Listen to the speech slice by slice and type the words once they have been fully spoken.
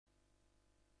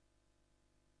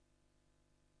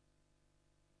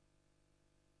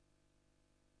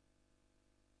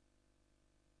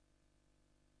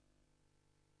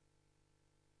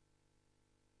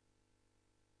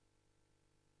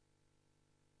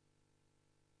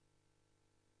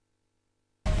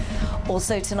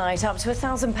Also tonight, up to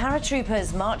 1,000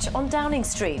 paratroopers march on Downing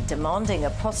Street, demanding a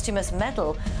posthumous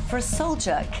medal for a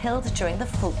soldier killed during the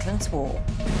Falklands War.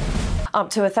 Up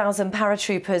to 1,000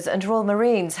 paratroopers and Royal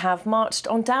Marines have marched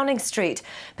on Downing Street,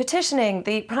 petitioning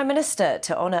the Prime Minister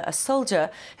to honour a soldier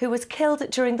who was killed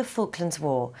during the Falklands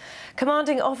War.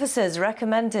 Commanding officers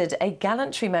recommended a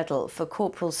gallantry medal for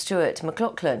Clp Stewart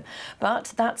McLaughlin,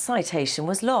 but that citation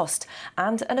was lost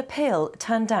and an appeal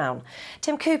turned down.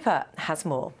 Tim Cooper has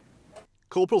more.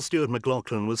 Clp Stewart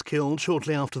McLaughlin was killed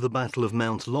shortly after the Battle of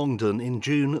Mount Longdon in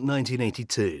June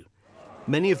 1982.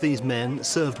 Many of these men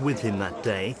served with him that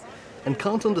day and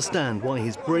can't understand why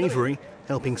his bravery,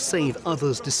 helping save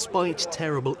others despite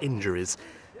terrible injuries,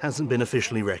 hasn't been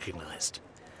officially recognised.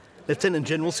 Lieutenant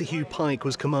General Sir Hugh Pike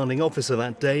was commanding officer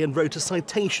that day and wrote a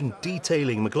citation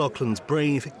detailing McLaughlin's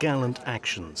brave, gallant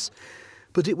actions.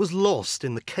 But it was lost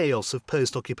in the chaos of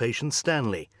post-occupation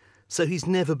Stanley, so he's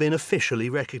never been officially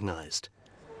recognised.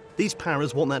 These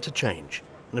paras want that to change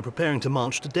and are preparing to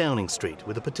march to Downing Street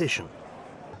with a petition.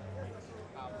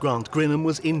 Grant Grinham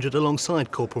was injured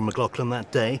alongside Corporal McLaughlin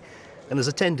that day and is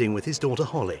attending with his daughter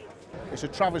Holly. It's a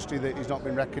travesty that he's not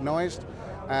been recognised,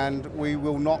 and we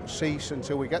will not cease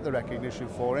until we get the recognition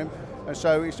for him. And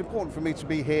so it's important for me to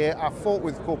be here. I fought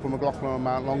with Corporal McLaughlin on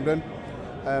Mount Longdon.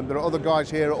 There are other guys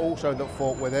here also that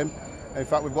fought with him. In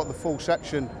fact, we've got the full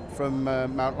section from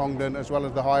Mount Longdon as well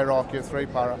as the hierarchy of 3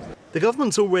 para. The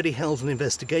government's already held an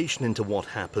investigation into what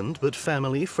happened, but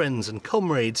family, friends and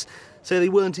comrades say they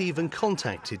weren't even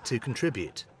contacted to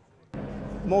contribute.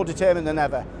 More determined than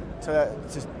ever to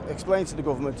explain to the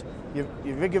government your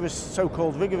rigorous,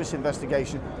 so-called rigorous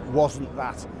investigation wasn't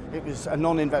that. It was a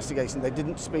non-investigation. They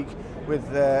didn't speak with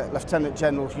Lieutenant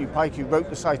General Hugh Pike, who wrote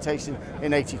the citation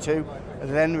in '82, and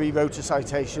then rewrote a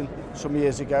citation some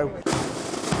years ago.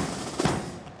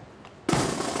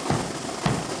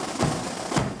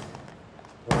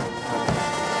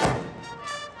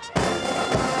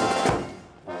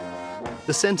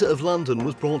 The centre of London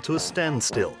was brought to a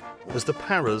standstill as the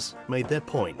paras made their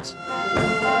point.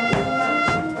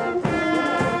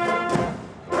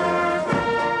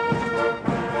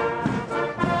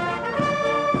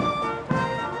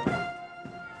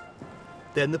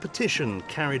 Then the petition,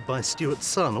 carried by Stewart's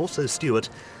son, also Stewart,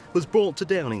 was brought to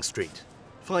Downing Street.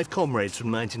 5 comrades from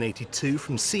 1982,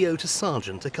 from CO to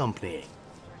Sergeant, accompanying.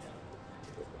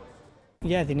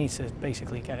 Yeah, they need to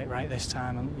basically get it right this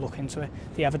time and look into it.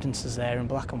 The evidence is there in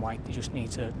black and white, they just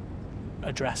need to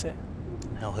address it.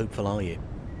 How hopeful are you?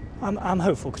 I'm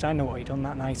hopeful because I know what he done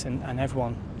that night and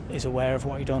everyone is aware of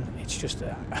what he done. It's just,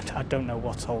 I don't know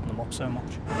what's holding them up so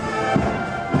much.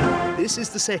 This is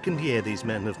the 2nd year these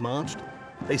men have marched.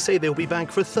 They say they'll be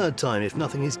back for a 3rd time if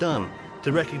nothing is done,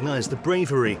 to recognise the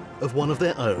bravery of one of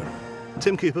their own.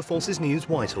 Tim Cooper, Forces News,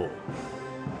 Whitehall.